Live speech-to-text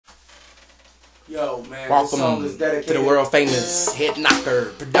Yo, man, Welcome this song is dedicated to the world famous Head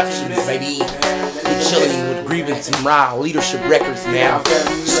Knocker Productions, baby. We're chilling with Grievence and Raw Leadership Records, man.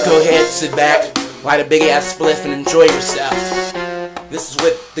 Just go ahead, sit back, light a big ass spliff, and enjoy yourself. This is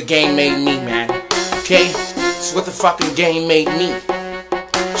what the game made me, man. Okay? This is what the fucking game made me.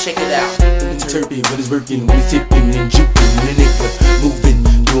 Check it out. Turpin' when it's working, when it's tipping and juking, and the nigga moving,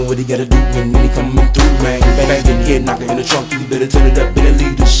 doing what he gotta do, and then he coming through, man. Banging, head knocking in the trunk, you better turn it up in the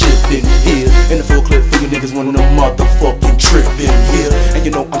leadership in here. In the full clip, for you niggas one of them motherfucking trippin' here. And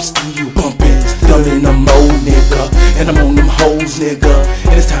you know I'm still bumping, still I'm in the mode, nigga, and I'm on them hoes, nigga.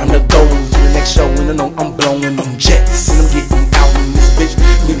 And it's time to go to the next show, and I know I'm blowing them jets, and I'm getting out in this bitch.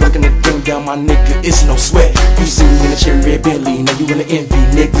 Me looking the thing down, my nigga, it's no sweat. You see me in a cherry red Bentley, now you in the envy,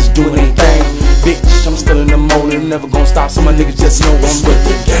 niggas doing their thing. Bitch, I'm still in the mode and never gonna stop, so my niggas just know I'm what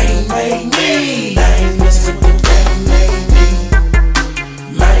the game made me. Man, that's what the game made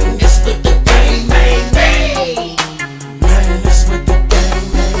me. Man, that's what the game made me. Man, that's what the game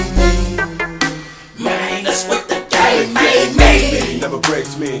made me. Man, that's what the game made me. Never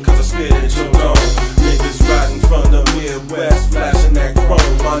breaks me, cause I spit it too long. Niggas riding from the Midwest, flashing that chrome.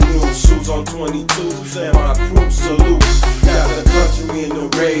 My new shoes on 22s, and my crew salute. Got the country in the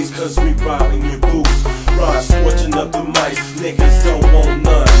rays, cause we robbing your boots. Rod scorching up the mics, niggas don't want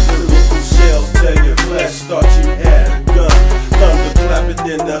none. Lyrical shells tell your flesh, thought you had a gun. Thunder clap it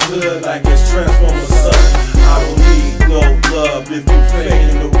in the hood like it's Transformer son. I don't need no love if you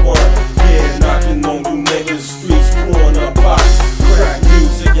faking the one. Yeah, knocking on you niggas, streets pouring up box. Crack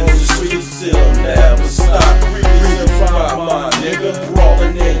music in the streets, it'll never stop. Reason by my nigga,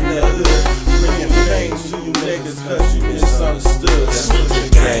 brawling in the hood. Bringing pain to you niggas cause you misunderstood. That's what the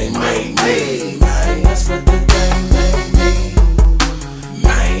game made me. Man, that's what the game made me.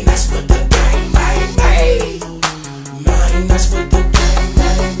 Man, that's what the game made me. Man, that's what the game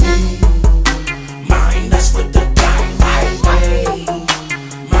made me. Man, that's what the game made me.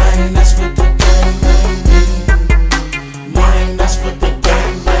 Man, that's what the game made me. Man, that's what the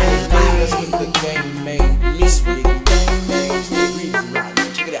game made me. That's what the game made me.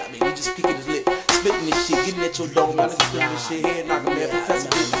 Check it out, man. We just kicking this lit, spitting this shit, getting at your dome, man. Niggas spitting this shit, head knocking, man. Professor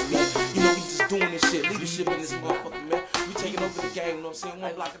business, man. You know we just doing this shit, leadership in this motherfucker, man. We taking over the game, you know what I'm saying?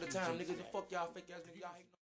 One block at a time, nigga. The fuck y'all fake ass nigga, y'all hate.